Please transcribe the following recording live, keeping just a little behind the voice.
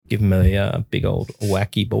give him a big old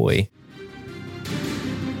wacky boy.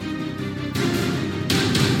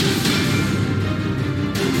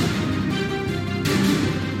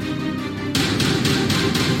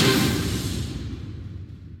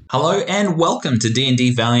 Hello and welcome to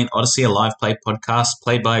D&D Valiant Odyssey, a live play podcast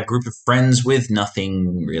played by a group of friends with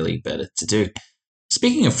nothing really better to do.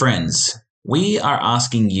 Speaking of friends, we are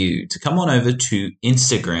asking you to come on over to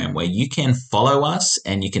Instagram where you can follow us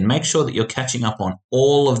and you can make sure that you're catching up on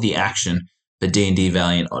all of the action for D&D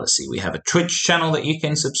Valiant Odyssey. We have a Twitch channel that you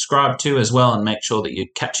can subscribe to as well and make sure that you're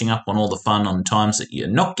catching up on all the fun on times that you're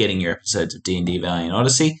not getting your episodes of D&D Valiant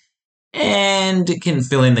Odyssey. And it can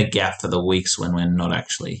fill in the gap for the weeks when we're not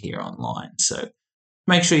actually here online. So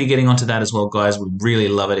make sure you're getting onto that as well, guys. We'd really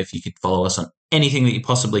love it if you could follow us on anything that you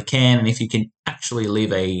possibly can. And if you can actually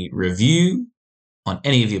leave a review on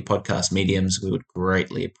any of your podcast mediums, we would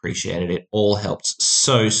greatly appreciate it. It all helps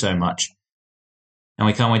so, so much. And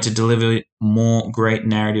we can't wait to deliver more great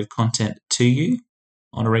narrative content to you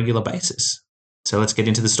on a regular basis. So let's get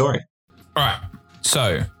into the story. All right.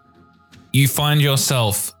 So you find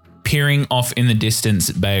yourself peering off in the distance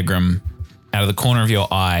at Beogram out of the corner of your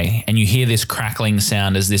eye, and you hear this crackling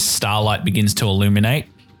sound as this starlight begins to illuminate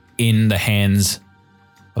in the hands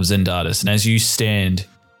of Zendatus. And as you stand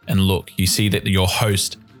and look, you see that your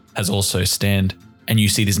host has also stand, and you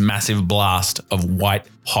see this massive blast of white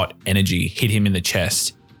hot energy hit him in the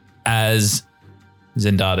chest as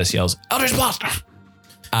Zendatus yells, Eldritch Blast!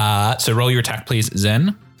 So roll your attack, please,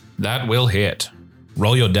 Zen. That will hit.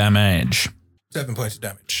 Roll your damage. 7 points of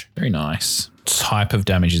damage. Very nice. Type of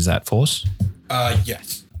damage is that, Force?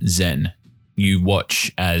 Yes. Zen. You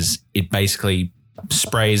watch as it basically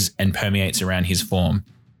sprays and permeates around his form.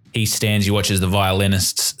 He stands, you watch as the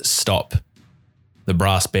violinists stop. The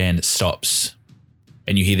brass band stops.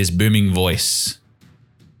 And you hear this booming voice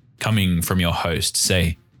coming from your host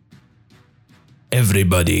say,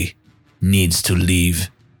 everybody needs to leave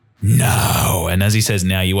now. And as he says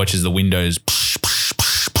now, you watch as the windows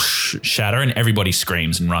shatter and everybody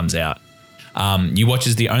screams and runs out. You watch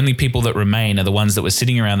as the only people that remain are the ones that were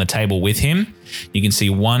sitting around the table with him. You can see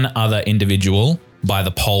one other individual by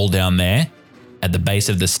the pole down there at the base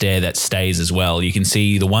of the stair that stays as well. You can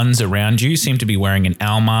see the ones around you seem to be wearing an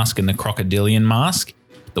owl mask and the crocodilian mask.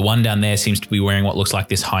 The one down there seems to be wearing what looks like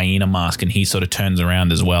this hyena mask, and he sort of turns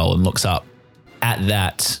around as well and looks up. At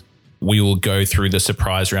that, we will go through the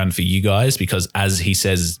surprise round for you guys, because as he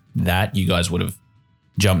says that, you guys would have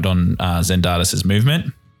jumped on Zendatus'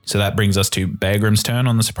 movement. So that brings us to Beogram's turn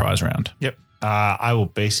on the surprise round. Yep. I will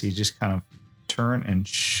basically just kind of turn and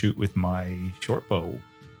shoot with my short bow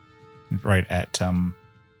right at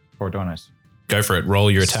Cordonis. Go for it.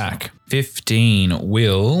 Roll your attack. 15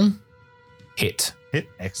 will hit. Hit.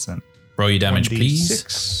 Excellent. Roll your damage, please.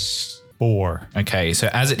 6. 4. Okay, so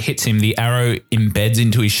as it hits him, the arrow embeds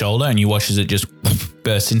into his shoulder and you watch as it just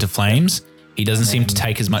bursts into flames. He doesn't seem to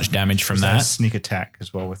take as much damage from that. Sneak attack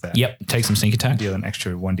as well with that. Yep, take some sneak attack. Deal an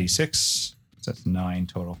extra 1d6. So that's 9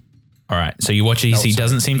 total. All right, so you watch as he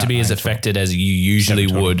doesn't seem to be as affected as you usually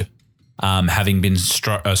would, having been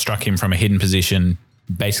struck him from a hidden position,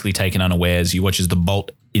 basically taken unawares. You watch as the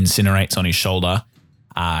bolt incinerates on his shoulder.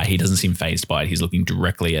 He doesn't seem fazed by it. He's looking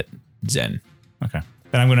directly at Zen. Okay.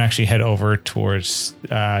 Then I'm going to actually head over towards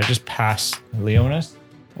just past Leonis,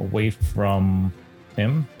 away from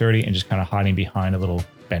him, 30, and just kind of hiding behind a little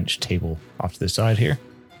bench table off to the side here.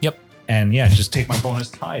 Yep. And yeah, just take my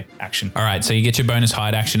bonus hide action. All right, so you get your bonus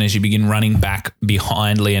hide action as you begin running back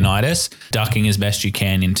behind Leonidas, ducking as best you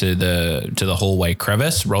can into the hallway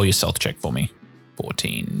crevice. Roll your stealth check for me.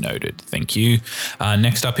 14, noted. Thank you.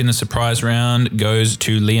 Next up in the surprise round goes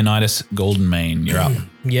to Leonidas Goldenmane. You're up.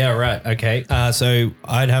 Yeah, right. Okay. So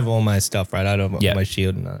I'd have all my stuff, right? I'd have my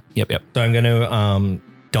shield and that. Yep. So I'm going to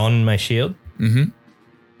don my shield. Mm-hmm.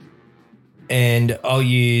 And I'll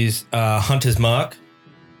use Hunter's Mark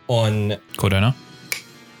on Cordona.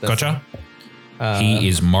 Gotcha. He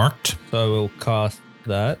is marked. So I will cast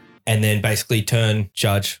that and then basically turn,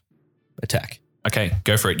 charge, attack. Okay,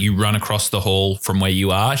 go for it. You run across the hall from where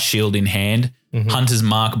you are, shield in hand. Mm-hmm. Hunter's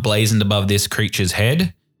Mark blazoned above this creature's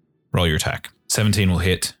head. Roll your attack. 17 will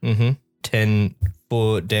hit. Mm-hmm. 10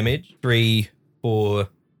 for damage, 3 for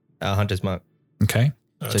Hunter's Mark. Okay.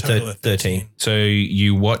 So 13. So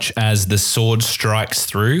you watch as the sword strikes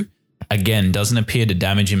through. Again, doesn't appear to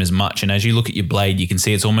damage him as much. And as you look at your blade, you can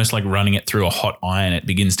see it's almost like running it through a hot iron. It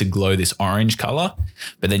begins to glow this orange color.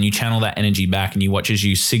 But then you channel that energy back and you watch as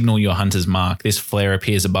you signal your Hunter's Mark. This flare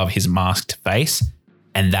appears above his masked face,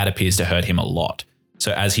 and that appears to hurt him a lot.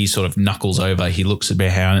 So as he sort of knuckles over, he looks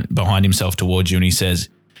behind himself towards you and he says,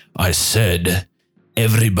 I said,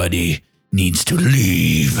 everybody needs to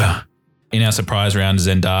leave. In our surprise round,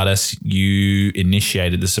 Zendatus, you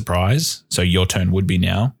initiated the surprise. So your turn would be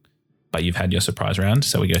now, but you've had your surprise round.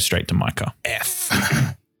 So we go straight to Micah.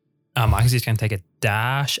 Micah's just going to take a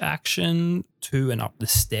dash action to and up the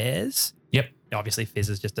stairs. Yep. Obviously, Fizz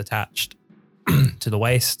is just attached to the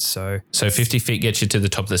waist. So 50 feet gets you to the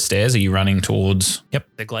top of the stairs. Are you running towards? Yep.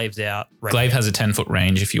 the glaive's out. Glaive has a 10-foot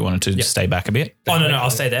range if you wanted to stay back a bit. Oh, no, I'll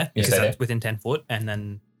stay there. Yeah, Because stay that's there. within 10 foot. And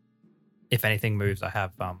then if anything moves, I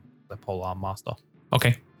have the polearm master.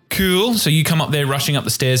 Okay. Cool. So you come up there rushing up the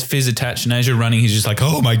stairs, Fizz attached, and as you're running, he's just like,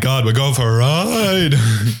 oh my God, we're going for a ride.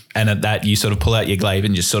 And at that, you sort of pull out your glaive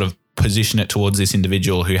and just sort of position it towards this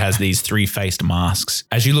individual who has these 3-faced masks.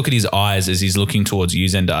 As you look at his eyes as he's looking towards you,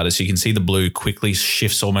 Zendatus, you can see the blue quickly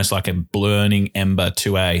shifts almost like a burning ember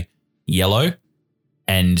to a yellow.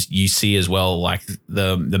 And you see as well, like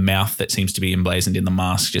the mouth that seems to be emblazoned in the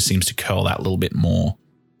mask just seems to curl that little bit more,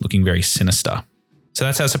 looking very sinister. So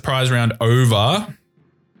that's our surprise round over.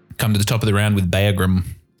 Come to the top of the round with Beagrim.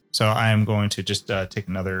 So I am going to just take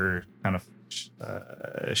another kind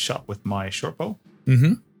of shot with my short bow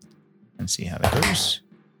Mm-hmm. and see how that goes.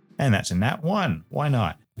 And that's a nat 1. Why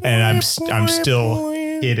not? And I'm still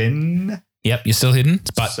hidden. Yep, you're still hidden,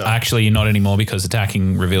 but So- actually you're not anymore because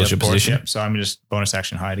attacking reveals your Of course, position. yep. So I'm just bonus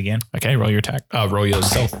action hide again. Okay, roll your attack. Roll your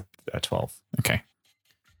stealth. 12. Okay.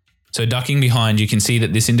 So ducking behind, you can see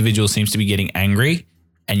that this individual seems to be getting angry,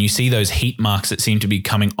 and you see those heat marks that seem to be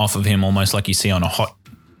coming off of him almost like you see on a hot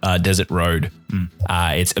desert road.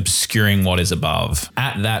 It's obscuring what is above.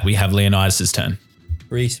 At that, we have Leonidas' turn.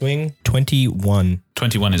 Re-swing 21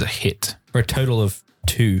 21 is a hit. for a total of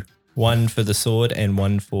 2. 1 for the sword and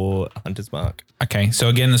 1 for Hunter's Mark. Okay, so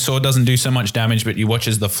again, the sword doesn't do so much damage, but you watch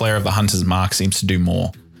as the flare of the Hunter's Mark seems to do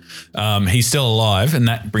more. He's still alive, and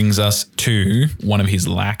that brings us to one of his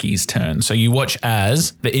lackeys' turn. So you watch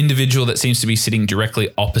as the individual that seems to be sitting directly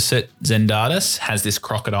opposite Zendatus has this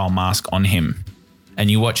crocodile mask on him. And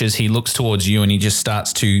you watch as he looks towards you and he just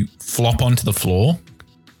starts to flop onto the floor.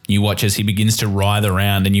 You watch as he begins to writhe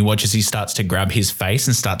around, and you watch as he starts to grab his face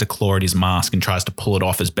and start to claw at his mask and tries to pull it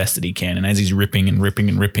off as best that he can. And as he's ripping and ripping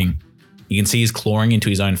and ripping, you can see he's clawing into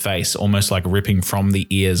his own face, almost like ripping from the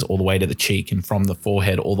ears all the way to the cheek and from the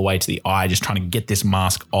forehead all the way to the eye, just trying to get this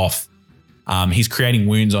mask off. He's creating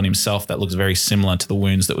wounds on himself that looks very similar to the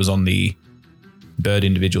wounds that was on the bird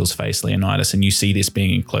individual's face, Leonidas, and you see this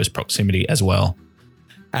being in close proximity as well.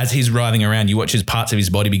 As he's writhing around, you watch his parts of his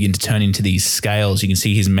body begin to turn into these scales. You can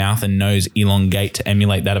see his mouth and nose elongate to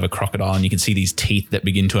emulate that of a crocodile, and you can see these teeth that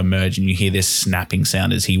begin to emerge, and you hear this snapping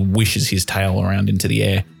sound as he wishes his tail around into the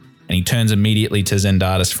air. And he turns immediately to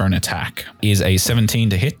Zendatus for an attack. Is a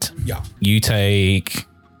 17 to hit. Yeah. You take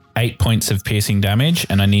 8 points of piercing damage,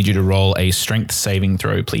 and I need you to roll a strength saving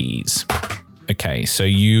throw, please. Okay, so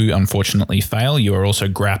you unfortunately fail. You are also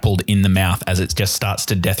grappled in the mouth as it just starts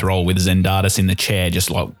to death roll with Zendatus in the chair, just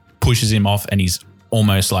like pushes him off, and he's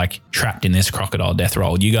almost like trapped in this crocodile death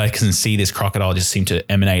roll. You guys can see this crocodile just seem to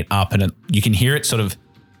emanate up, and you can hear it sort of,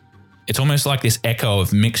 it's almost like this echo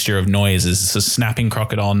of mixture of noises. It's a snapping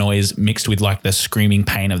crocodile noise mixed with like the screaming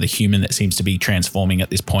pain of the human that seems to be transforming at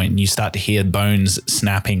this point. And you start to hear bones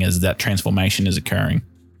snapping as that transformation is occurring.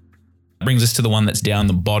 Brings us to the one that's down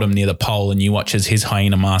the bottom near the pole, and you watch as his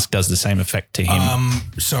hyena mask does the same effect to him.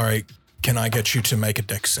 Sorry. Can I get you to make a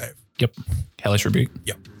dex save? Yep. Hellish Rebuke.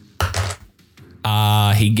 Yep.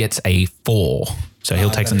 He gets a 4, so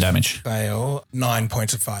he'll take some damage. Fail. 9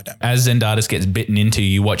 points of fire damage. As Zendatus gets bitten into,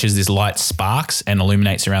 you watch as this light sparks and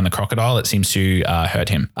illuminates around the crocodile. It seems to hurt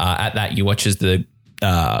him. At that, you watch as the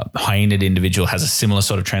hyenid individual has a similar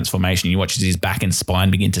sort of transformation. You watch as his back and spine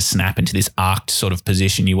begin to snap into this arced sort of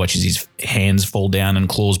position. You watch as his hands fall down and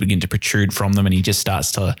claws begin to protrude from them, and he just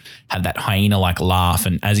starts to have that hyena-like laugh.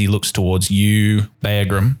 And as he looks towards you,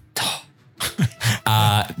 Beagrim,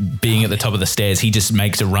 being at the top of the stairs, he just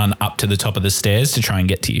makes a run up to the top of the stairs to try and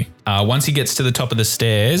get to you. Once he gets to the top of the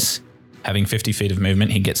stairs, having 50 feet of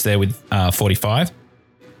movement, he gets there with 45.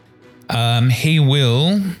 He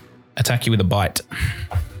will attack you with a bite.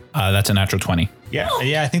 That's a natural 20. Yeah,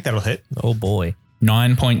 I think that'll hit. Oh boy.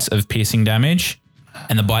 9 points of piercing damage,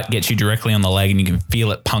 and the bite gets you directly on the leg, and you can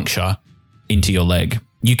feel it puncture into your leg.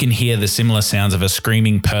 You can hear the similar sounds of a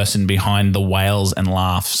screaming person behind the wails and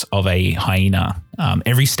laughs of a hyena.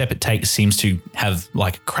 Every step it takes seems to have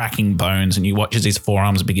like cracking bones, and you watch as his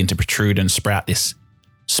forearms begin to protrude and sprout this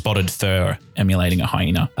spotted fur emulating a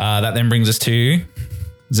hyena. That then brings us to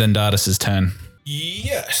Zendatus' turn.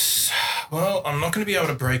 Yes. Well, I'm not going to be able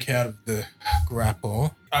to break out of the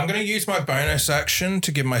grapple. I'm going to use my bonus action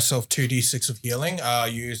to give myself 2d6 of healing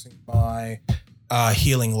using my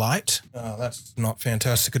Healing Light. That's not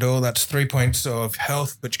fantastic at all. That's 3 points of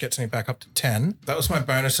health, which gets me back up to 10. That was my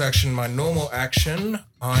bonus action. My normal action,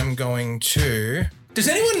 I'm going to... Does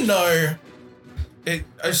anyone know...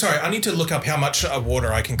 sorry, I need to look up how much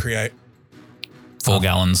water I can create. 4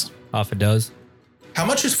 gallons. Half it does. How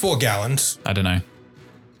much is 4 gallons? I don't know.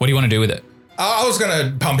 What do you want to do with it? I was going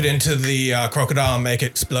to pump it into the crocodile and make it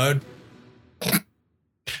explode.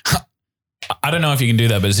 I don't know if you can do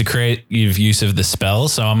that, but it's a creative use of the spell,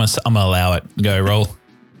 so I'm gonna allow it. Go roll.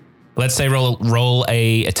 Let's say roll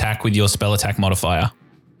a attack with your spell attack modifier.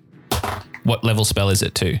 What level spell is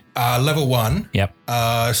it to? Level 1. Yep.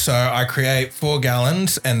 So I create 4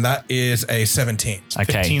 gallons, and that is a 17.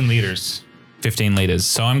 Okay. 15 liters. 15 liters.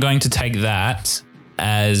 So I'm going to take that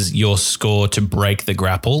as your score to break the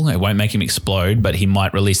grapple. It won't make him explode, but he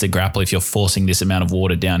might release the grapple if you're forcing this amount of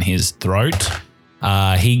water down his throat.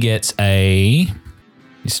 He gets his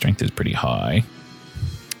strength is pretty high,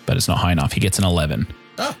 but it's not high enough. He gets an 11.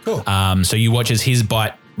 Oh, cool. So you watch as his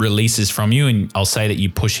bite releases from you, and I'll say that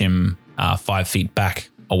you push him 5 feet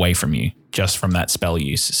back away from you just from that spell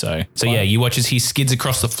use. So yeah, you watch as he skids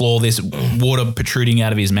across the floor, there's water protruding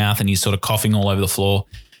out of his mouth, and he's sort of coughing all over the floor.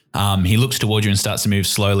 He looks toward you and starts to move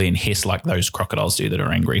slowly and hiss like those crocodiles do that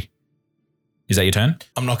are angry. Is that your turn?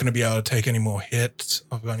 I'm not going to be able to take any more hits.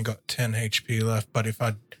 I've only got 10 HP left, but if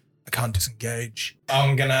I can't disengage,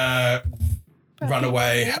 I'm going to run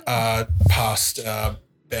away past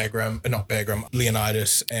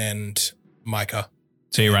Leonidas and Micah.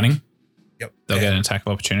 So you're running? Yep. They'll get an attack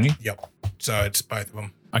of opportunity? Yep. So it's both of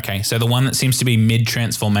them. Okay, so the one that seems to be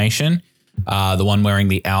mid-transformation, the one wearing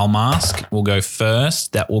the owl mask, will go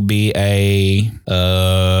first. That will be a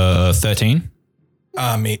 13.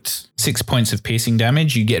 Meets. 6 points of piercing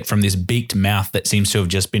damage you get from this beaked mouth that seems to have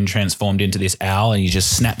just been transformed into this owl, and he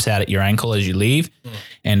just snaps out at your ankle as you leave.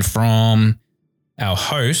 And from our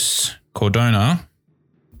host, Cordona.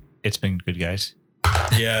 It's been good, guys.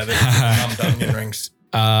 Yeah, they're onion rings.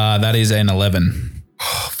 That is an 11.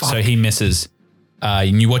 So he misses.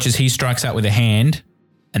 And you watch as he strikes out with a hand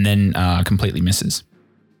and then completely misses.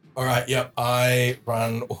 All right, yep. I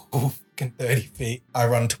run 30 feet. I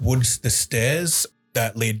run towards the stairs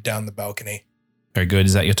that lead down the balcony. Very good.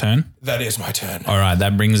 Is that your turn? That is my turn. All right.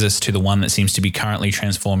 That brings us to the one that seems to be currently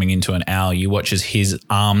transforming into an owl. You watch as his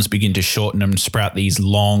arms begin to shorten and sprout these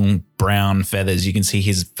long brown feathers. You can see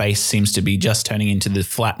his face seems to be just turning into the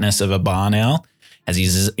flatness of a barn owl as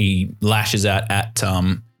he lashes out at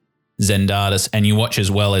Zendatus. And you watch as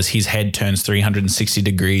well as his head turns 360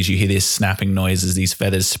 degrees. You hear this snapping noise as these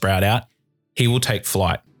feathers sprout out. He will take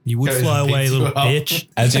flight. You would fly away, little bitch.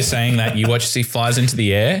 As you're saying that, you watch as he flies into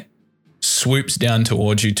the air, swoops down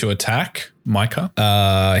towards you to attack Micah.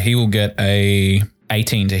 He will get a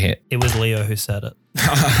 18 to hit. It was Leo who said it.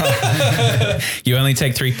 You only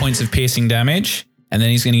take 3 points of piercing damage, and then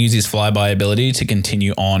he's going to use his flyby ability to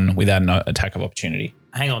continue on without an attack of opportunity.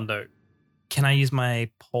 Hang on, though. Can I use my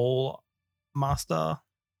pole arm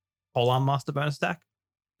master bonus attack?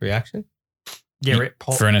 Reaction? Yeah, right.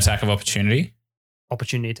 For an attack of opportunity?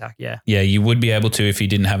 Opportunity attack, yeah. Yeah, you would be able to if he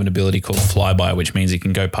didn't have an ability called flyby, which means he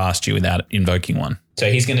can go past you without invoking one. So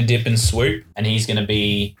he's going to dip and swoop, and he's going to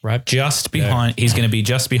be just behind. He's going to be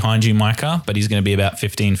just behind you, Micah, but he's going to be about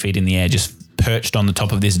 15 feet in the air, just perched on the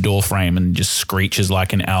top of this door frame, and just screeches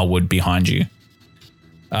like an owl would behind you.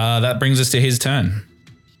 That brings us to his turn.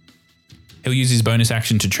 He'll use his bonus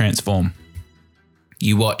action to transform.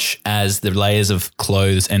 You watch as the layers of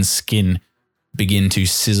clothes and skin begin to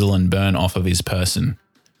sizzle and burn off of his person.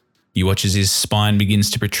 You watch as his spine begins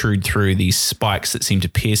to protrude through these spikes that seem to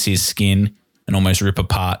pierce his skin and almost rip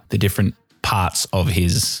apart the different parts of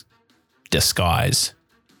his disguise.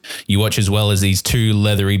 You watch as well as these 2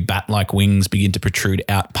 leathery bat-like wings begin to protrude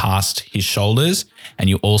out past his shoulders, and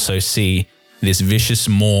you also see this vicious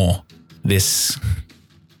maw, this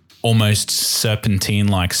almost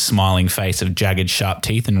serpentine-like smiling face of jagged, sharp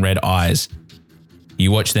teeth and red eyes.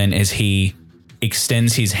 You watch then as he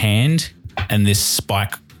extends his hand, and this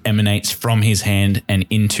spike emanates from his hand and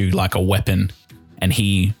into like a weapon, and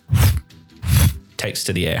he takes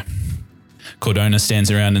to the air. Cordona stands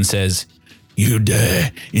around and says, "You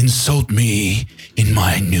dare insult me in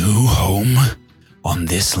my new home? On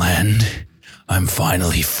this land, I'm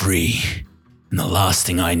finally free, and the last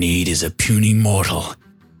thing I need is a puny mortal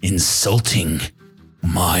insulting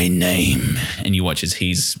my name." And you watch as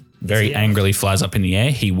he's very angrily flies up in the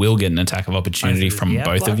air. He will get an attack of opportunity from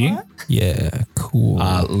both of you. Yeah, cool.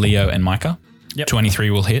 Leo and Micah. Yep.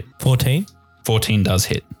 23 will hit. 14? 14 does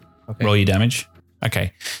hit. Okay. Roll your damage.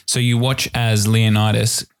 Okay. So you watch as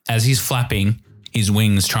Leonidas, as he's flapping his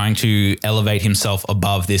wings, trying to elevate himself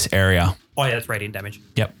above this area. Oh, yeah, that's radiant damage.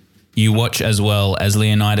 Yep. You watch as well as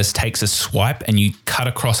Leonidas takes a swipe and you cut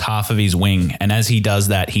across half of his wing. And as he does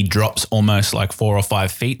that, he drops almost like 4 or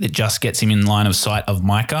 5 feet that just gets him in line of sight of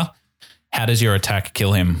Micah. How does your attack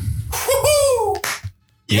kill him? Woo-hoo!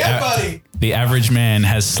 Yeah, buddy. The average man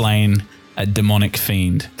has slain a demonic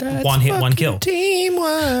fiend. One hit, one kill.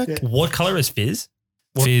 Teamwork. What color is Fizz?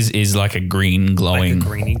 Fizz is like a green glowing. Like a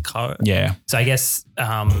greeny color. Yeah. So I guess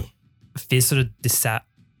Fizz sort of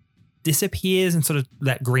disappears and sort of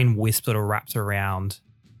that green wisp sort of wraps around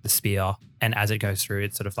the spear. And as it goes through,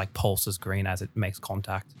 it sort of like pulses green as it makes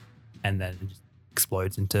contact. And then it just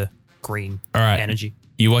explodes into green All right. energy.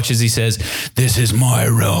 You watch as he says, "This is my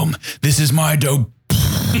realm. This is my dope."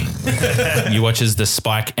 You watch as the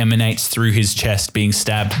spike emanates through his chest, being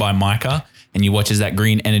stabbed by Micah. And you watch as that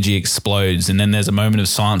green energy explodes. And then there's a moment of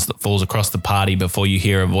silence that falls across the party before you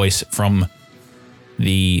hear a voice from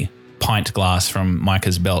the pint glass from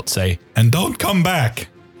Micah's belt say, "And don't come back."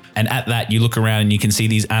 And at that, you look around and you can see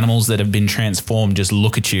these animals that have been transformed just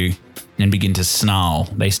look at you and begin to snarl.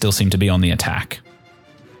 They still seem to be on the attack.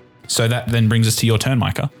 So that then brings us to your turn,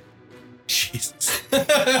 Micah. Jesus.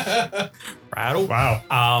 Rattle.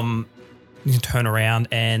 Wow. You can turn around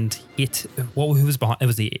and hit. Who was behind? It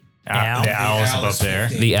was the owl. The owl's above there.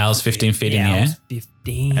 The owl's 15 feet in the air. Owl's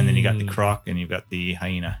 15. And then you got the croc and you've got the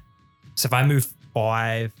hyena. So if I move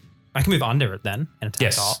 5, I can move under it then and attack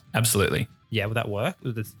up. Yes, absolutely. Yeah, would that work?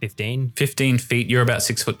 With the 15? 15 feet. You're about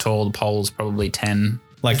 6 foot tall. The pole's probably 10.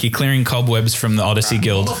 Like you're clearing cobwebs from the Odyssey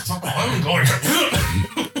Guild. I'm going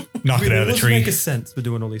to. Knock it out of the tree. Make a sense for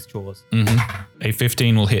doing all these chores. A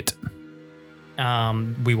 15 will hit.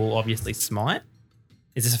 We will obviously smite.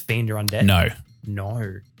 Is this a fiend or undead? No.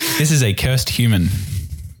 No. This is a cursed human.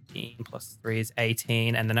 15 plus 3 is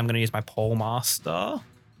 18. And then I'm going to use my Pole Master.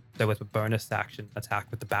 So with a bonus action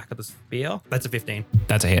attack with the back of the spear. That's a 15.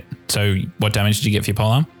 That's a hit. So what damage did you get for your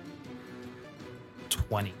polearm?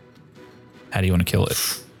 20. How do you want to kill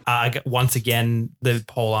it? Once again, the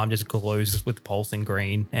pole arm just glows with pulsing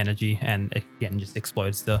green energy and again just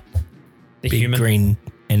explodes the Big human. green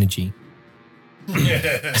energy.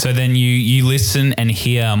 So then you listen and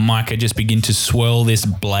hear Micah just begin to swirl this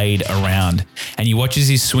blade around. And you watch as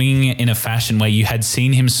he's swinging it in a fashion where you had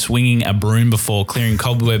seen him swinging a broom before, clearing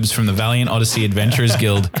cobwebs from the Valiant Odyssey Adventurers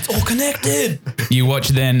Guild. It's all connected. You watch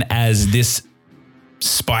then as this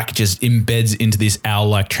spike just embeds into this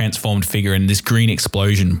owl-like transformed figure and this green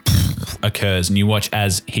explosion occurs. And you watch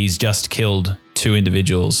as he's just killed 2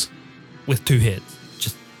 individuals. With 2 hits.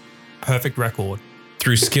 Just perfect record.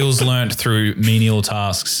 Through skills learnt through menial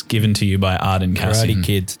tasks given to you by Arden Cassidy. Karate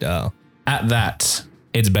Kid style. At that,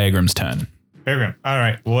 it's Begram's turn. Peregrine. All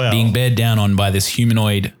right. Well, Being bared down on by this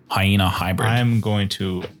humanoid hyena hybrid. I'm going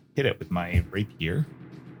to hit it with my rapier.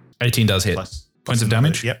 18 does hit. Points of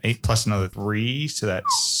damage? Yep. 8 plus another 3. So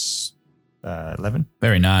that's 11.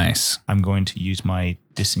 Very nice. I'm going to use my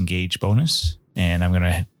disengage bonus and I'm going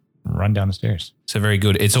to run down the stairs. So very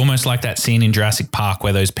good. It's almost like that scene in Jurassic Park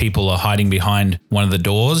where those people are hiding behind one of the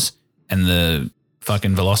doors and the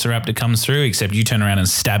fucking velociraptor comes through, except you turn around and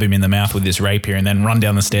stab him in the mouth with this rapier and then run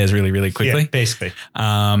down the stairs really, really quickly. Yeah, basically.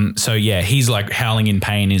 So yeah, he's like howling in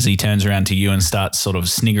pain as he turns around to you and starts sort of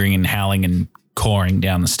sniggering and howling and cawing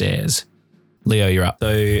down the stairs. Leo, you're up.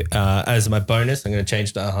 So as my bonus, I'm going to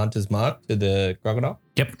change the Hunter's Mark to the crocodile.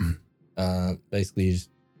 Yep. Basically,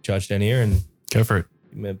 just charge down here and Go for it.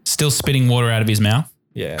 Still spitting water out of his mouth.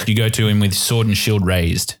 yeah, You go to him with sword and shield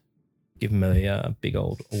raised. give him a big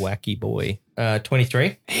old wacky boy.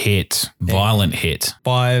 23. Hit. Violent hit.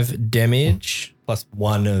 5 damage plus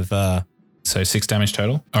 1 of So 6 damage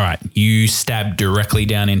total. All right. You stab directly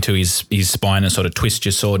down into his spine and sort of twist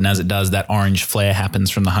your sword. And as it does, that orange flare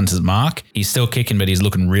happens from the Hunter's Mark. He's still kicking, but he's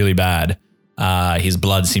looking really bad. His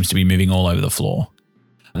blood seems to be moving all over the floor.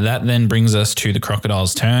 That then brings us to the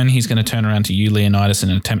crocodile's turn. He's going to turn around to you, Leonidas,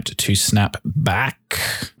 and attempt to snap back.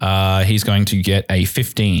 He's going to get a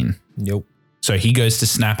 15. Nope. So he goes to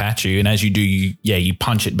snap at you, and as you do, you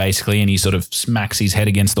punch it basically, and he sort of smacks his head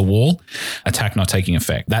against the wall. Attack not taking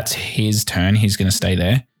effect. That's his turn. He's going to stay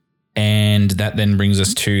there. And that then brings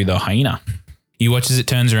us to the hyena. You watch as it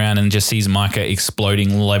turns around and just sees Micah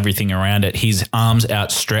exploding everything around it. His arms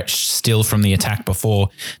outstretched still from the attack before.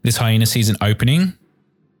 This hyena sees an opening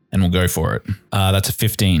and will go for it. That's a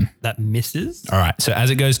 15. That misses. All right. So as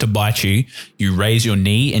it goes to bite you, you raise your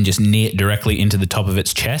knee and just knee it directly into the top of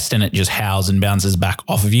its chest, and it just howls and bounces back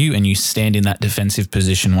off of you, and you stand in that defensive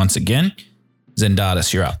position once again.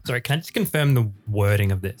 Zendatus, you're up. Sorry, can I just confirm the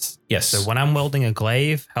wording of this? Yes. So when I'm wielding a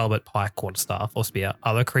glaive, halberd, pike, quarterstaff, or spear,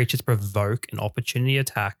 other creatures provoke an opportunity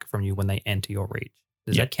attack from you when they enter your reach.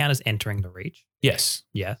 Does Yeah. that count as entering the reach? Yes.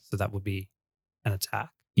 Yeah. So that would be an attack.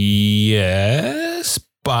 Yes,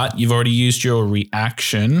 but you've already used your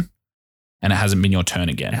reaction and it hasn't been your turn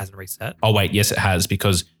again. It hasn't reset. Oh, wait. Yes, it has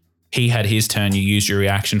because he had his turn. You used your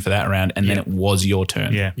reaction for that round and then it was your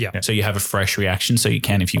turn. Yeah. Yeah. So you have a fresh reaction, so you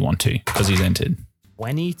can if you want to because he's entered.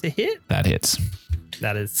 20 to hit. That hits.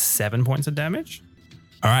 That is 7 points of damage.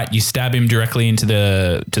 All right, you stab him directly into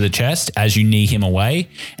the chest as you knee him away,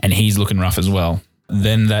 and he's looking rough as well.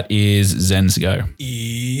 Then that is Zen's go.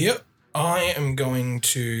 Yep. I am going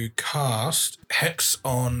to cast Hex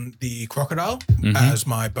on the crocodile as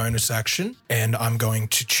my bonus action, and I'm going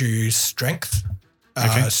to choose Strength.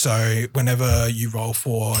 Okay. So whenever you roll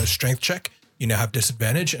for a Strength check, you now have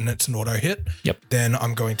disadvantage, and it's an auto hit. Yep. Then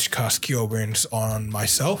I'm going to cast Cure Wounds on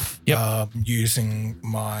myself using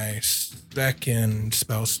my second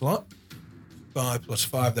spell slot. 5 plus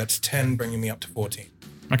 5, that's 10, bringing me up to 14.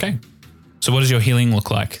 Okay. So what does your healing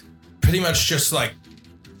look like? Pretty much just like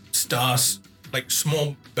stars, like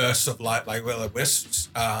small bursts of light, like will-o-wisps,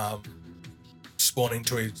 spawn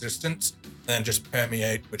into existence, and then just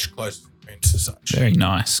permeate, which closes range as such. Very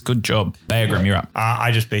nice. Good job. Beogrim, you're up.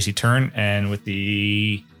 I just basically turn and with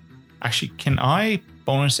the. Actually, can I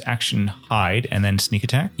bonus action hide and then sneak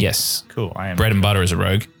attack? Yes. Cool. I am. Bread and butter as a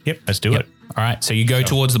rogue. Yep. Let's do it. All right. So you go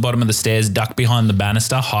towards the bottom of the stairs, duck behind the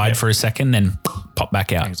banister, hide for a second, then pop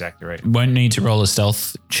back out. Exactly right. Won't need to roll a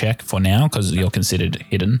stealth check for now because you're considered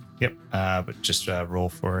hidden. Yep. But just roll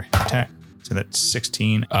for attack. So that's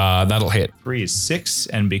 16. That'll hit. 3 is 6.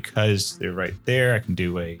 And because they're right there, I can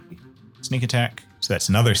do a sneak attack. So that's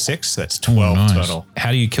another 6. So that's 12 Nice. total.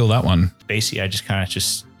 How do you kill that one? Basically, I just kind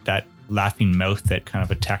of that laughing mouth that kind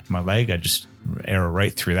of attacked my leg. I just arrow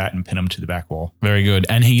right through that and pin him to the back wall. Very good.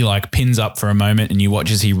 And he like pins up for a moment and you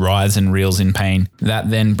watch as he writhes and reels in pain.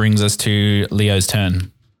 That then brings us to Leo's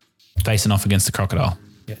turn. Facing off against the crocodile.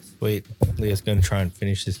 Yes. Sweet. Leo's going to try and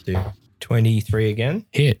finish this dude. 23 again.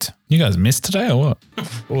 Hit. You guys missed today or what?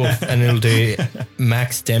 Oof. And it'll do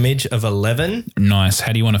max damage of 11 Nice.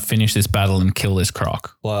 How do you want to finish this battle and kill this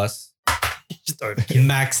croc? plus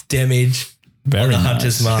max damage Very on the nice.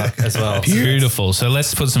 hunter's mark as well. Beautiful. So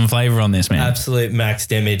let's put some flavor on this, man. Absolute max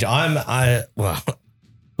damage.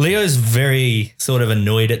 Leo's very sort of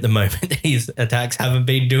annoyed at the moment. His attacks haven't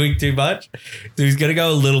been doing too much. So he's going to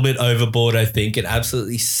go a little bit overboard, I think, and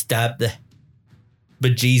absolutely stab the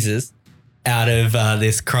bejesus out of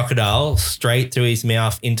this crocodile straight through his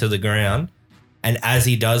mouth into the ground. And as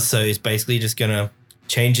he does so, he's basically just going to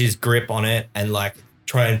change his grip on it and like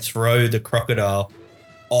try and throw the crocodile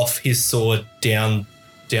off his sword down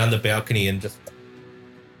the balcony and just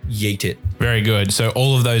yeet it. Very good. So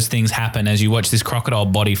all of those things happen as you watch this crocodile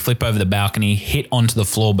body flip over the balcony, hit onto the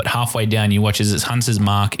floor, but halfway down you watch as its hunter's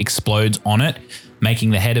mark explodes on it, making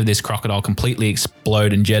the head of this crocodile completely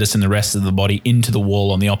explode and jettison the rest of the body into the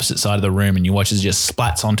wall on the opposite side of the room, and you watch as it just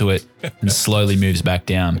splats onto it and slowly moves back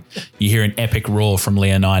down. You hear an epic roar from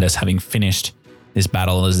Leonidas having finished this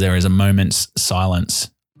battle as there is a moment's silence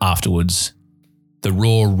afterwards. The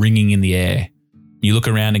roar ringing in the air. You look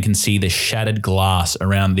around and can see the shattered glass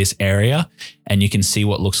around this area, and you can see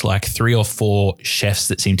what looks like 3 or 4 chefs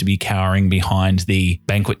that seem to be cowering behind the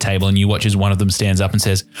banquet table, and you watch as one of them stands up and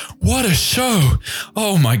says, "What a show!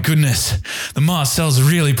 Oh my goodness, the Marcel's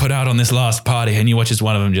really put out on this last party," and you watch as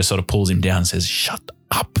one of them just sort of pulls him down and says, "Shut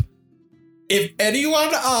up." If anyone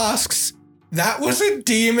asks, that was a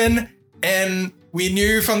demon, and we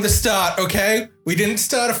knew from the start, okay? We didn't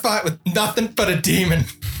start a fight with nothing but a demon.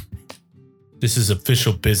 This is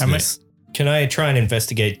official business. Can I try and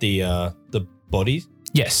investigate the bodies?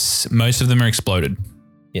 Yes, most of them are exploded.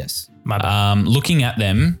 Yes. My bad. Looking at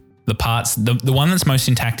them, the parts, the one that's most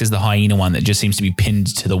intact is the hyena one that just seems to be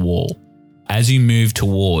pinned to the wall. As you move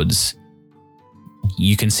towards,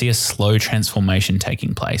 you can see a slow transformation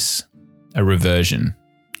taking place, a reversion.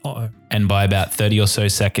 Uh-oh. And by about 30 or so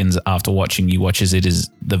seconds after watching, you watch as it is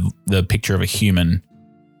the picture of a human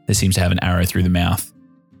that seems to have an arrow through the mouth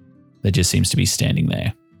that just seems to be standing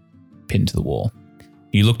there, pinned to the wall.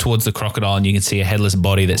 You look towards the crocodile and you can see a headless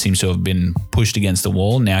body that seems to have been pushed against the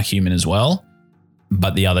wall, now human as well.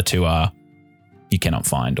 But the other two are you cannot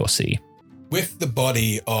find or see. With the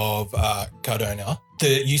body of Cardona,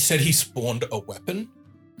 you said he spawned a weapon.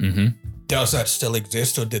 Mm-hmm. Does that still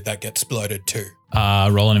exist, or did that get exploded too?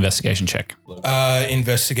 Roll an investigation check.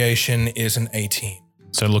 Investigation is an 18.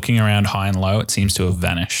 So looking around high and low, it seems to have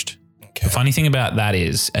vanished. Okay. The funny thing about that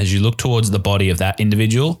is, as you look towards the body of that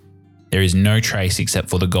individual, there is no trace except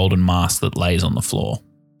for the golden mask that lays on the floor.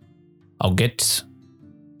 I'll get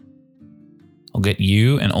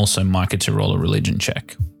you and also Micah to roll a religion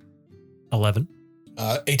check. 11.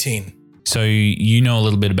 18. So you know a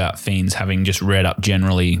little bit about fiends, having just read up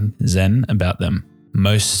generally, Zen, about them.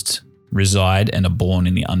 Most reside and are born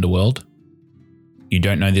in the underworld. You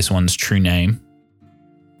don't know this one's true name,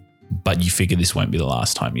 but you figure this won't be the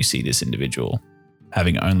last time you see this individual,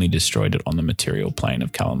 having only destroyed it on the material plane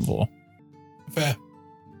of Kalimvor. Fair.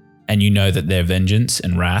 And you know that their vengeance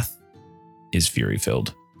and wrath is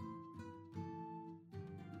fury-filled.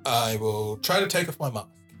 I will try to take off my mask.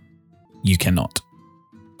 You cannot.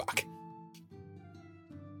 Fuck.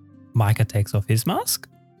 Micah takes off his mask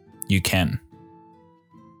You can.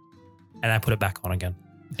 and I put it back on again.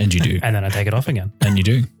 And you do. And then I take it off again. And you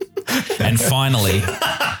do. And finally,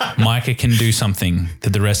 Micah can do something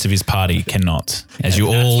that the rest of his party cannot. As you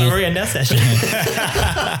all session.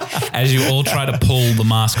 as you all try to pull the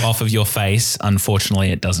mask off of your face,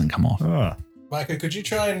 unfortunately it doesn't come off. Oh. Micah, could you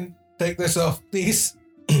try and take this off, please?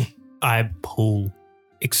 I pull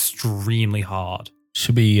extremely hard.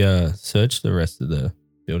 Should we search the rest of the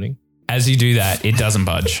building? As you do that, it doesn't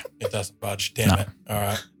budge. It doesn't budge. Damn No. it. All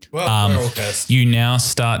right. Well, we're all cursed. You now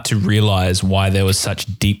start to realize why there was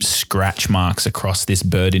such deep scratch marks across this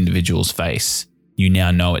bird individual's face. You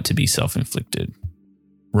now know it to be self-inflicted.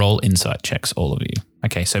 Roll insight checks, all of you.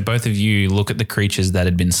 Okay, so both of you look at the creatures that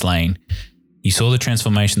had been slain. You saw the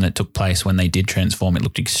transformation that took place when they did transform. It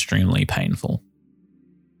looked extremely painful.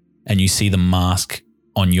 And you see the mask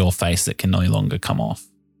on your face that can no longer come off.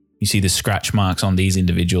 You see the scratch marks on these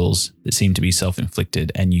individuals that seem to be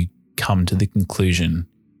self-inflicted, and you come to the conclusion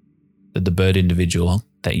that the bird individual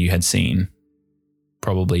that you had seen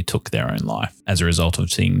probably took their own life as a result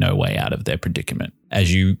of seeing no way out of their predicament.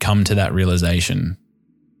 As you come to that realization,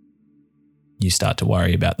 you start to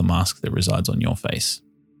worry about the mask that resides on your face.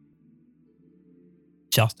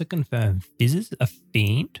 Just to confirm, Fizz is a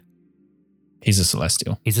fiend. He's a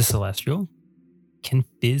celestial. He's a celestial. Can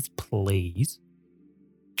Fizz please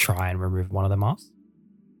try and remove one of the masks?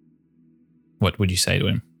 What would you say to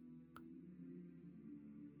him?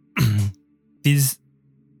 Fizz,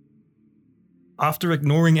 after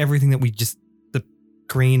ignoring everything that we just, the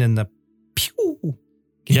green and the pew.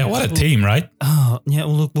 Yeah, what a team, right? Oh, yeah,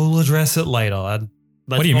 well, look, we'll address it later.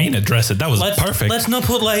 What do you mean address it? That was perfect. Let's not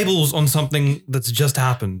put labels on something that's just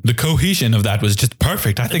happened. The cohesion of that was just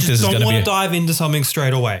perfect. I think this is going to don't be... want to dive into something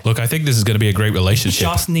straight away. Look, I think this is going to be a great relationship.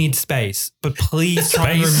 Just need space, but please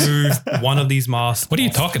try and Space? remove one of these masks. What are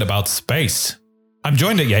you talking about, space? I'm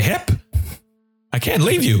joined at your hip. I can't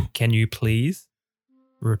leave you. Can you please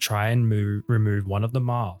try and remove one of the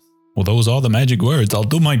masks? Well, those are the magic words. I'll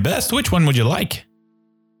do my best. Which one would you like?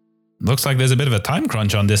 Looks like there's a bit of a time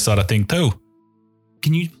crunch on this sort of thing, too.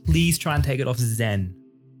 Can you please try and take it off Zen?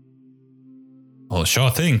 Well, sure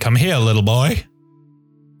thing. Come here, little boy.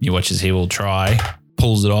 You watch as he will try,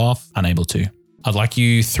 pulls it off, unable to. I'd like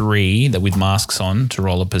you three that with masks on to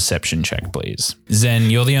roll a perception check, please. Zen,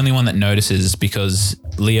 you're the only one that notices because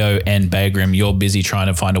Leo and Bagrim, you're busy trying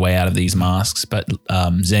to find a way out of these masks. But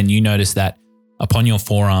Zen, you notice that upon your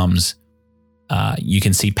forearms, you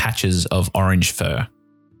can see patches of orange fur.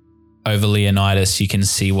 Over Leonidas, you can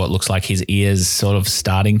see what looks like his ears sort of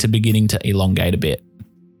starting to beginning to elongate a bit,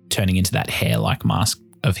 turning into that hair-like mask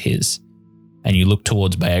of his. And you look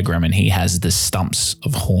towards Bagrim and he has the stumps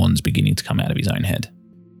of horns beginning to come out of his own head.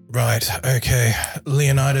 Right. Okay.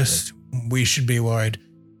 Leonidas, we should be worried.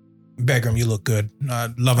 Bagrim, you look good.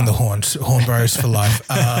 Loving the horns. Horn bros for life.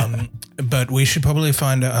 But we should probably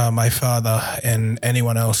find my father and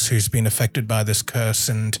anyone else who's been affected by this curse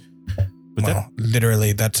and...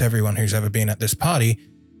 literally, that's everyone who's ever been at this party,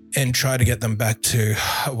 and try to get them back to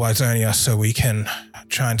Wizonia so we can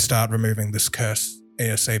try and start removing this curse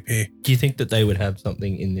ASAP. Do you think that they would have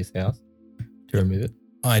something in this house to remove it?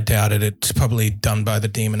 I doubt it. It's probably done by the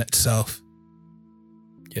demon itself.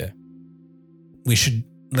 Yeah.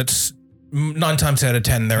 Let's 9 times out of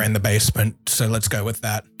 10, they're in the basement, so let's go with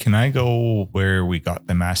that. Can I go where we got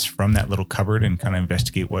the mask from, that little cupboard, and kind of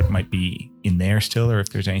investigate what might be in there still, or if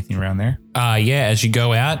there's anything around there? Yeah, as you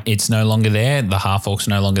go out, it's no longer there. The half-orc's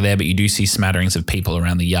no longer there, but you do see smatterings of people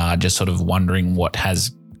around the yard just sort of wondering what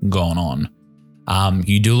has gone on.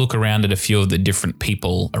 You do look around at a few of the different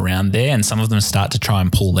people around there, and some of them start to try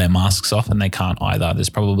and pull their masks off, and they can't either. There's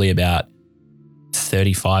probably about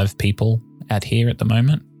 35 people out here at the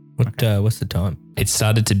moment. What's the time? It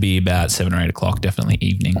started to be about 7 or 8 o'clock, definitely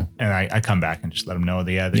evening. And I come back and just let them know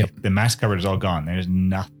the mask cupboard is all gone. There's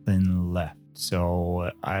nothing left.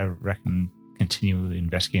 So I reckon continue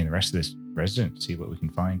investigating the rest of this residence, see what we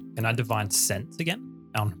can find. Can I divine sense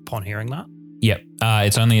again upon hearing that? Yep.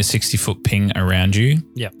 It's only a 60-foot ping around you.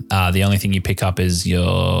 Yep. The only thing you pick up is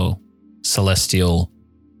your celestial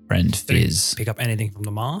friend Fizz. Pick up anything from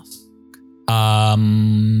the mask?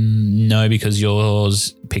 No, because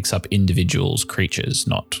yours picks up individuals, creatures,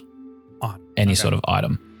 not Oh, any sort of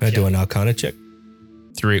item. Can I do an Arcana check?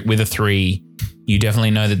 With a 3, you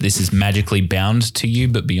definitely know that this is magically bound to you,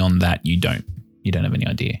 but beyond that, you don't have any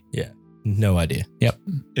idea. Yeah. No idea. Yep.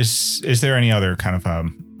 Is there any other kind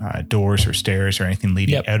of doors or stairs or anything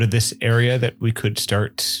leading Yep. out of this area that we could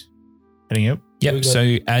start heading out? Yep.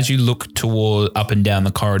 So as you look toward up and down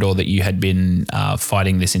the corridor that you had been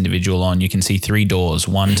fighting this individual on, you can see 3 doors,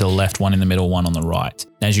 one to the left, one in the middle, one on the right.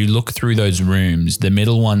 As you look through those rooms, the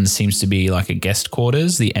middle one seems to be like a guest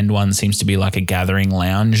quarters. The end one seems to be like a gathering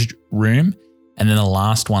lounge room. And then the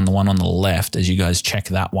last one, the one on the left, as you guys check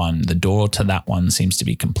that one, the door to that one seems to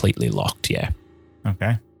be completely locked. Yeah.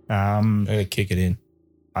 Okay. I'm going to kick it in.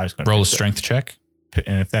 I was going Roll a strength check.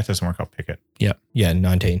 and if that doesn't work, I'll pick it. Yeah,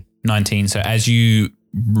 19. 19. So as you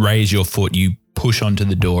raise your foot, you push onto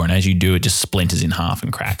the door, and as you do, it just splinters in half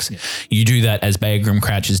and cracks. Yeah. You do that as Bagram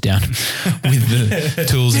crouches down with the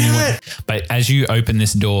tools in your way. But as you open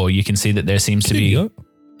this door, you can see that there seems to be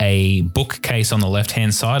a bookcase on the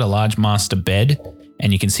left-hand side, a large master bed,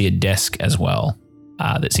 and you can see a desk as well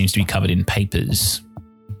that seems to be covered in papers.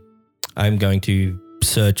 I'm going to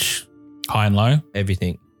search High and low.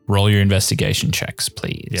 everything. Roll your investigation checks,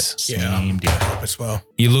 please. Yeah, Same deal. as well.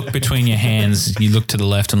 You look between your hands, you look to the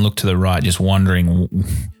left and look to the right, just wondering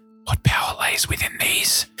what power lays within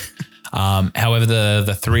these. However,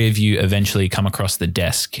 the 3 of you eventually come across the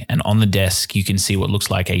desk, and on the desk, you can see what looks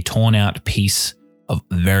like a torn out piece of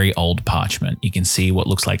very old parchment. You can see what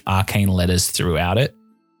looks like arcane letters throughout it,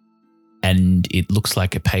 and it looks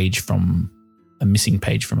like a missing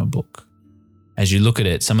page from a book. As you look at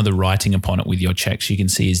it, some of the writing upon it with your checks you can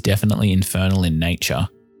see is definitely infernal in nature.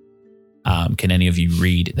 Can any of you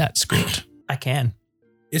read that script? I can.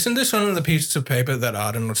 Isn't this one of the pieces of paper that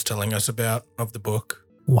Arden was telling us about of the book?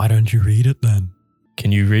 Why don't you read it then?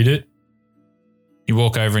 Can you read it? You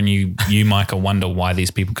walk over and you Micah, wonder why these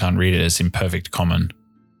people can't read it as imperfect common.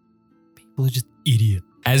 People are just idiots.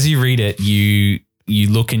 As you read it, you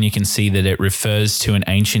look and you can see that it refers to an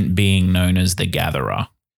ancient being known as the Gatherer.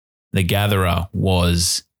 The Gatherer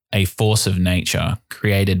was a force of nature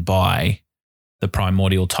created by the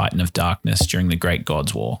primordial Titan of Darkness during the Great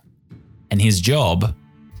Gods War. And his job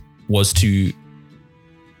was to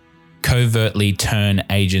covertly turn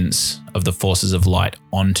agents of the forces of light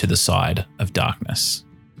onto the side of darkness.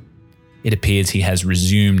 It appears he has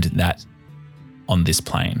resumed that on this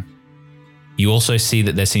plane. You also see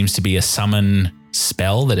that there seems to be a summon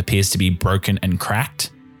spell that appears to be broken and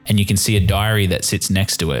cracked, and you can see a diary that sits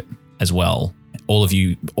next to it as well. All of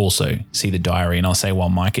you also see the diary, and I'll say while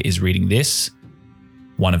Micah is reading this,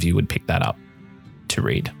 one of you would pick that up to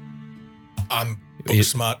read. I'm book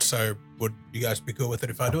smart, so would you guys be cool with it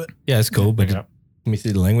if I do it? Yeah, it's cool, but Pick it up. can you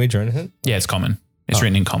see the language or anything? Yeah, it's common. It's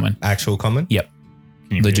written in common. Actual common? Yep.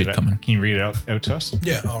 Can you Legit read it common. Can you read it out to us?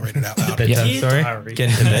 Yeah, I'll read it out loud. Bedtime Yeah. story? Diary. Get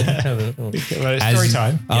into bed? Have a- Well, it's As- story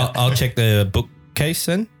time. I'll check the bookcase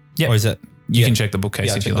then? Yep. Or is that? You can check the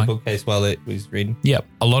bookcase I'll if check you the like. bookcase while it was reading. Yep.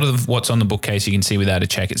 A lot of what's on the bookcase you can see without a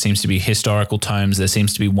check. It seems to be historical tomes. There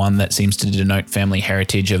seems to be one that seems to denote family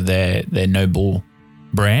heritage of their noble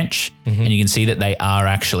branch. Mm-hmm. And you can see that they are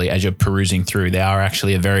actually, as you're perusing through, they are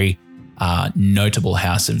actually a very notable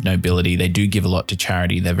house of nobility. They do give a lot to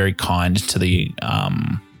charity. They're very kind to the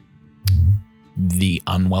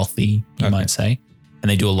unwealthy, you might say. And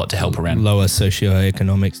they do a lot to help around. Lower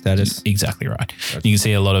socioeconomic status. Exactly right. You can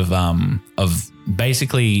see a lot of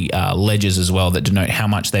basically ledgers as well that denote how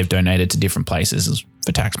much they've donated to different places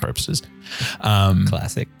for tax purposes.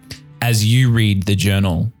 Classic. As you read the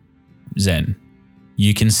journal, Zen,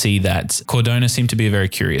 you can see that Cordona seemed to be a very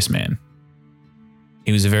curious man.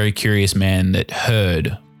 He was a very curious man that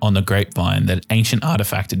heard on the grapevine that an ancient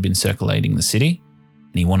artifact had been circulating the city,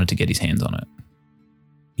 and he wanted to get his hands on it.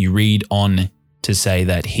 You read on to say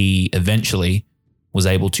that he eventually was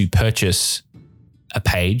able to purchase a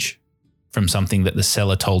page from something that the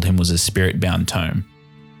seller told him was a spirit-bound tome.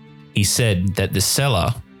 He said that the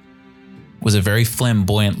seller was a very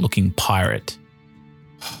flamboyant-looking pirate,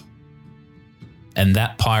 and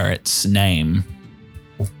that pirate's name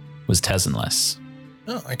was Tezenless.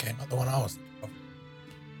 Oh, okay, not the one I was.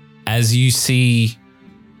 As you see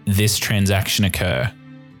this transaction occur,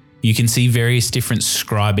 you can see various different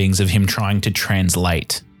scribings of him trying to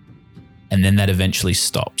translate, and then that eventually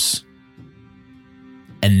stops.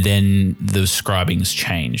 And then the scribings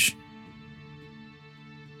change.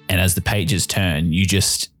 And as the pages turn, you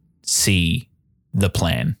just see the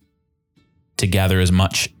plan to gather as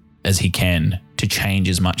much as he can, to change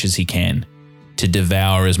as much as he can, to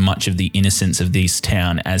devour as much of the innocence of this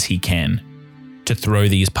town as he can, to to throw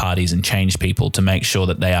these parties and change people to make sure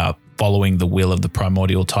that they are following the will of the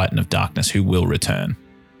primordial titan of darkness who will return.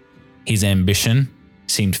 His ambition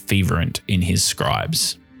seemed fervent in his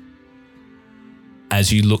scribes.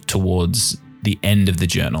 As you look towards the end of the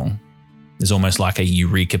journal, there's almost like a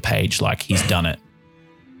eureka page, like he's done it.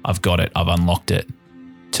 I've got it. I've unlocked it.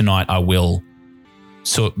 Tonight I will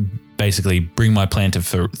basically bring my plan to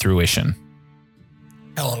fruition.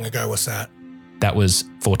 How long ago was that? That was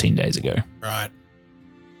 14 days ago. Right.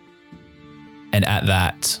 And at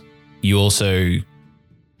that, you also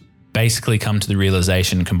basically come to the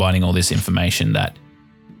realization, combining all this information, that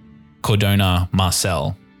Cordona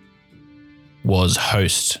Marcel was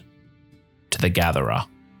host to the Gatherer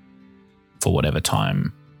for whatever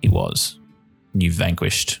time he was. You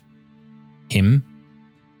vanquished him.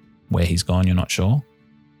 Where he's gone, you're not sure.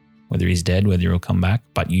 Whether he's dead, whether he'll come back.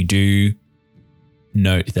 But you do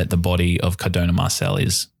note that the body of Cordona Marcel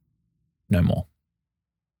is no more.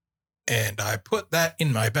 And I put that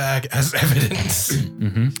in my bag as evidence.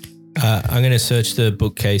 Mm-hmm. I'm going to search the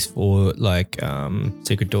bookcase for like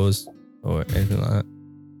secret doors or anything like that.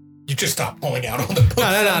 You just start pulling out all the books.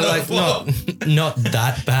 No, like not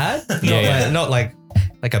that bad. Not like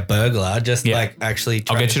a burglar, just like actually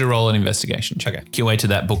I'll get you to roll an investigation check. Okay. Your way to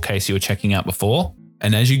that bookcase you were checking out before.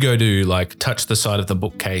 And as you go to like touch the side of the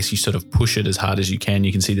bookcase, you sort of push it as hard as you can.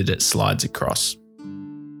 You can see that it slides across,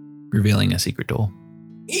 revealing a secret door.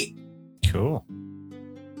 Cool.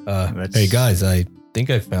 Hey guys, I think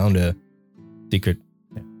I found a secret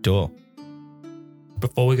door.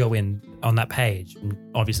 Before we go in on that page,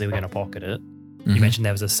 obviously we're going to pocket it. Mm-hmm. You mentioned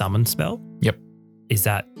there was a summon spell. Yep. Is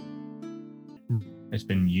that, It's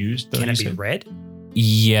been used. can it be read?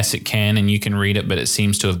 Yes, it can, and you can read it, but it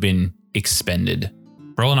seems to have been expended.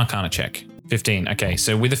 Roll an Arcana check. 15. Okay,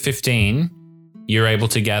 so with a 15, you're able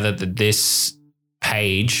to gather that this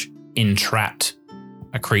page entrapped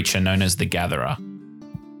a creature known as the Gatherer,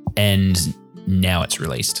 and now it's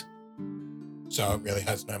released. So it really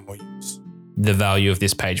has no more use. The value of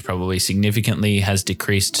this page probably significantly has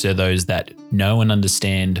decreased to those that know and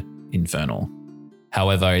understand Infernal.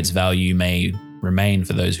 However, its value may remain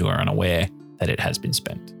for those who are unaware that it has been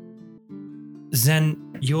spent. Zen,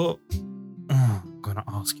 I'm going to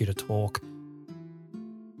ask you to talk.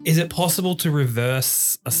 Is it possible to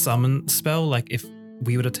reverse a summon spell? Like if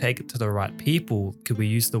we were to take it to the right people, could we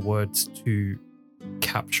use the words to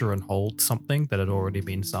capture and hold something that had already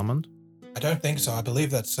been summoned? I don't think so. I believe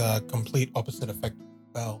that's a complete opposite effect of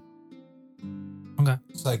the spell. Okay.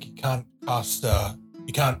 It's like you can't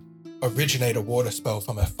originate a water spell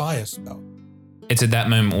from a fire spell. It's at that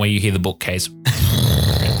moment where you hear the bookcase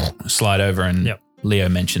slide over and Yep. Leo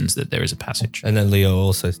mentions that there is a passage. And then Leo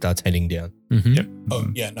also starts heading down. Mm-hmm. Yep. Oh,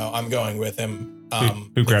 yeah, no, I'm going with him.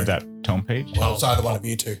 Who grabbed that tome page? Well, it's either one of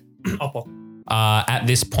you two. At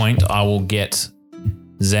this point, I will get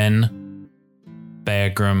Zen,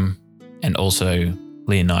 Beargrim, and also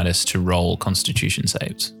Leonidas to roll Constitution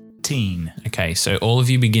saves. 18. Okay, so all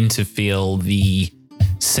of you begin to feel the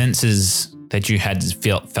senses that you had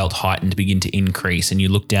felt heightened begin to increase, and you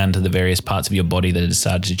look down to the various parts of your body that have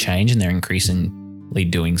decided to change, and they're increasingly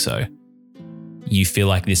doing so. You feel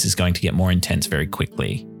like this is going to get more intense very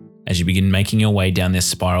quickly. As you begin making your way down this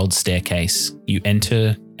spiraled staircase, you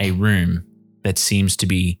enter a room that seems to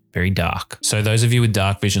be very dark. So those of you with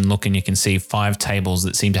dark vision look and you can see 5 tables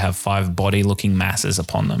that seem to have 5 body-looking masses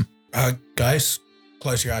upon them. Guys,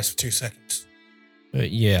 close your eyes for 2 seconds.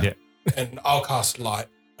 Yeah. And I'll cast light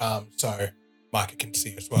so Micah can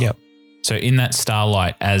see as well. Yep. So in that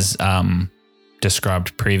starlight, as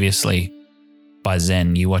described previously by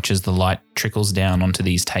Zen, you watch as the light trickles down onto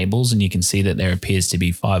these tables, and you can see that there appears to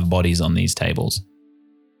be 5 bodies on these tables.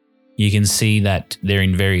 You can see that they're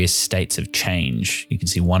in various states of change. You can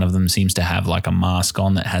see one of them seems to have like a mask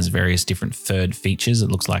on that has various different furred features. It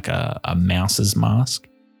looks like a mouse's mask.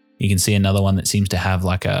 You can see another one that seems to have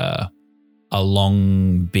like a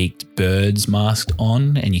long-beaked bird's mask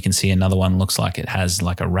on, and you can see another one looks like it has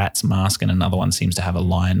like a rat's mask, and another one seems to have a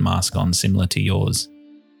lion mask on, similar to yours.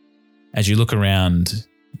 As you look around,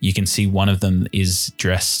 you can see one of them is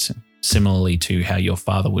dressed similarly to how your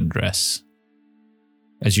father would dress.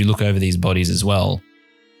 As you look over these bodies as well,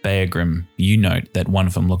 Beargrim, you note that one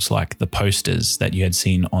of them looks like the posters that you had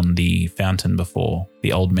seen on the fountain before,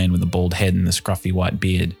 the old man with the bald head and the scruffy white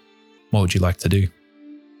beard. What would you like to do?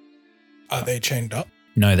 Are they chained up?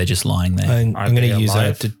 No, they're just lying there. I'm Are going to they use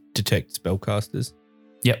alive? that to detect spellcasters.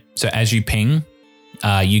 Yep. So as you ping,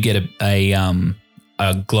 you get a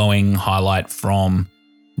glowing highlight from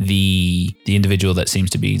the individual that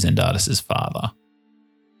seems to be Zendatis' father.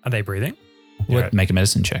 Are they breathing? What Make a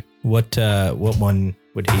medicine check. what one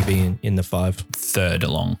would he be in the 5? Third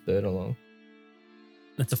along. Third along.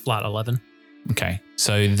 That's a flat 11. Okay.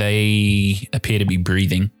 So they appear to be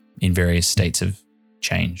breathing in various states of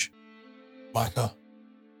change. Micah,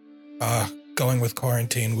 going with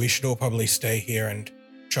quarantine, we should all probably stay here and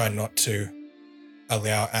try not to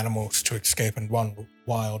allow animals to escape and run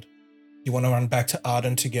wild. You want to run back to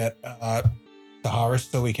Arden to get Sahara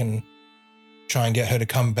so we can try and get her to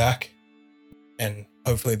come back, and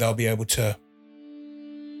hopefully they'll be able to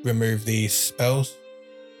remove these spells,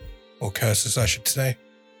 or curses, I should say.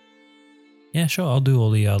 Yeah, sure. I'll do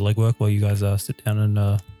all the legwork while you guys sit down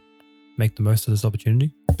and make the most of this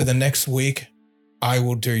opportunity. For the next week, I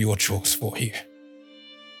will do your chores for you.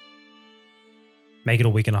 Make it a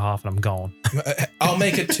week and a half and I'm gone. I'll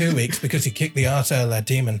make it 2 weeks because you kicked the ass out of that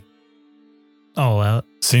demon. Oh, well.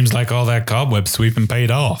 Seems like all that cobweb sweeping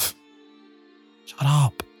paid off. Shut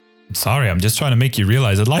up. I'm sorry, I'm just trying to make you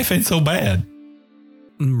realize that life ain't so bad.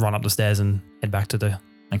 Run up the stairs and head back to the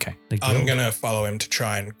Okay. I'm going to follow him to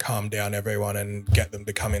try and calm down everyone and get them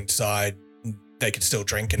to come inside. They can still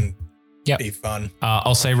drink and be fun.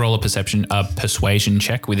 I'll say roll a persuasion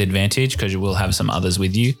check with advantage because you will have some others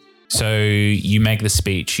with you. So you make the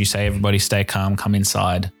speech. You say, everybody stay calm, come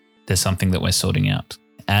inside. There's something that we're sorting out.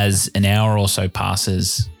 As an hour or so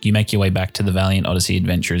passes, you make your way back to the Valiant Odyssey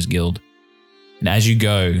Adventurers Guild. And as you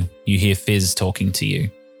go, you hear Fizz talking to you.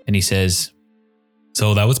 And he says,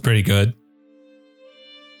 so that was pretty good.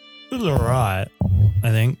 It was all right,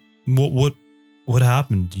 I think. What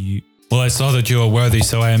happened? Well, I saw that you were worthy,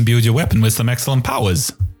 so I imbued your weapon with some excellent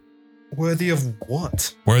powers. Worthy of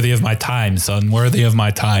what? Worthy of my time, son. Worthy of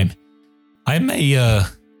my time. I'm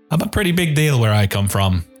a pretty big deal where I come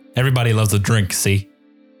from. Everybody loves a drink, see?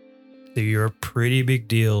 So you're a pretty big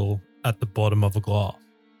deal at the bottom of a glass.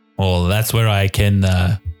 Well, that's where I can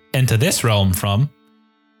enter this realm from.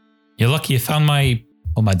 You're lucky you found my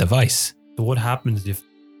device. So what happens if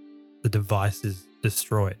the device is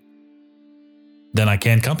destroyed? Then I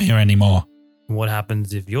can't come here anymore. And what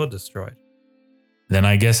happens if you're destroyed? Then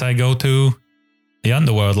I guess I go to the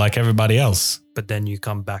underworld like everybody else. But then you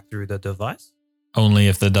come back through the device? Only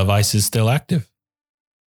if the device is still active.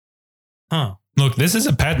 Huh. Look, this is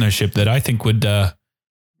a partnership that I think would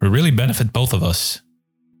really benefit both of us.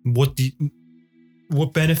 What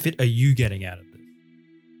benefit are you getting out of this?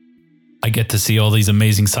 I get to see all these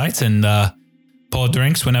amazing sights and pour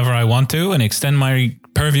drinks whenever I want to and extend my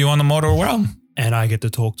purview on the mortal realm. And I get to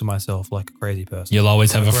talk to myself like a crazy person. You'll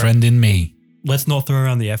always have a friend in me. Let's not throw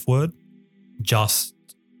around the F word. Just,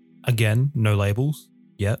 again, no labels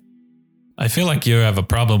yet. I feel like you have a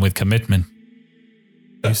problem with commitment.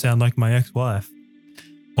 You sound like my ex-wife.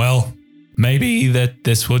 Well, maybe that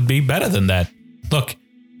this would be better than that. Look,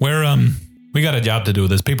 we got a job to do.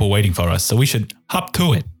 There's people waiting for us, so we should hop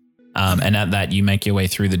to it. And at that, you make your way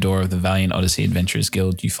through the door of the Valiant Odyssey Adventurers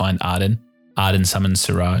Guild. You find Arden. Arden summons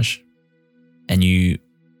Siraj. And you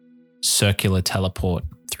circular teleport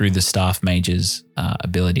through the Staff Mage's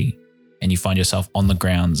ability. And you find yourself on the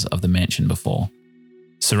grounds of the mansion before.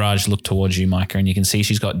 Siraj looked towards you, Micah, and you can see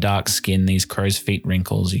she's got dark skin, these crow's feet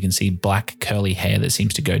wrinkles. You can see black curly hair that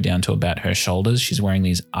seems to go down to about her shoulders. She's wearing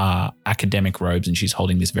these academic robes and she's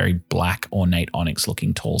holding this very black, ornate,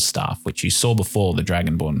 onyx-looking tall staff, which you saw before the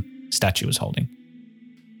Dragonborn statue was holding.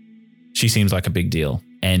 She seems like a big deal.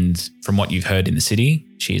 And from what you've heard in the city,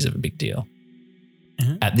 she is a big deal.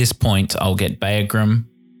 Mm-hmm. At this point, I'll get Beagrim,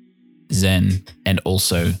 Zen, and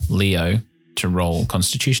also Leo to roll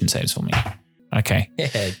Constitution saves for me. Okay.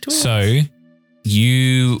 Yeah, so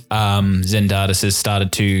you, Zendatus has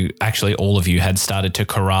started to, actually all of you had started to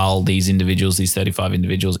corral these individuals, these 35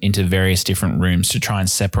 individuals into various different rooms to try and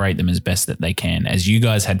separate them as best that they can. As you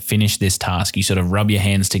guys had finished this task, you sort of rub your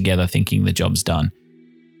hands together thinking the job's done.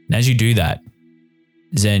 And as you do that,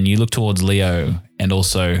 Zen, you look towards Leo and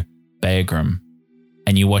also Beagrim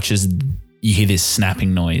and you watch as you hear this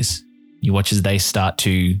snapping noise. You watch as they start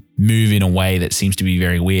to move in a way that seems to be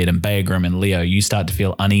very weird. And Beagrim and Leo, you start to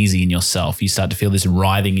feel uneasy in yourself. You start to feel this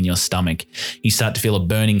writhing in your stomach. You start to feel a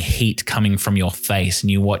burning heat coming from your face.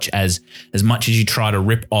 And you watch as much as you try to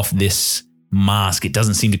rip off this mask, it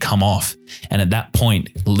doesn't seem to come off. And at that point,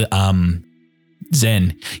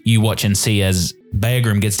 Zen, you watch and see as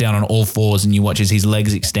Beagrim gets down on all fours and you watch as his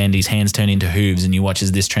legs extend, his hands turn into hooves, and you watch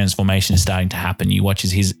as this transformation is starting to happen. You watch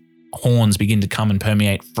as his horns begin to come and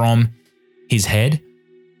permeate from his head,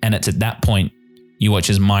 and it's at that point you watch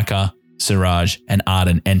as Micah, Siraj, and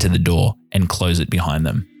Arden enter the door and close it behind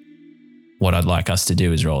them. What I'd like us to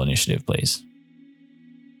do is roll initiative, please.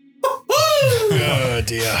 Oh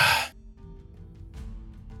dear.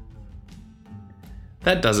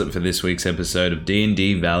 That does it for this week's episode of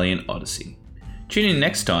D&D Valiant Odyssey. Tune in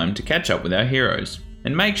next time to catch up with our heroes.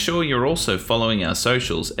 And make sure you're also following our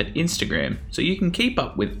socials at Instagram so you can keep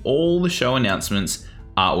up with all the show announcements,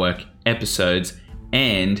 artwork, episodes,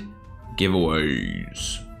 and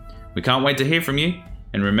giveaways. We can't wait to hear from you.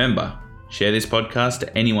 And remember, share this podcast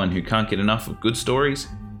to anyone who can't get enough of good stories,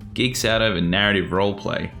 geeks out over narrative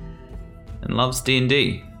roleplay, and loves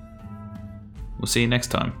D&D. We'll see you next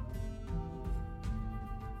time.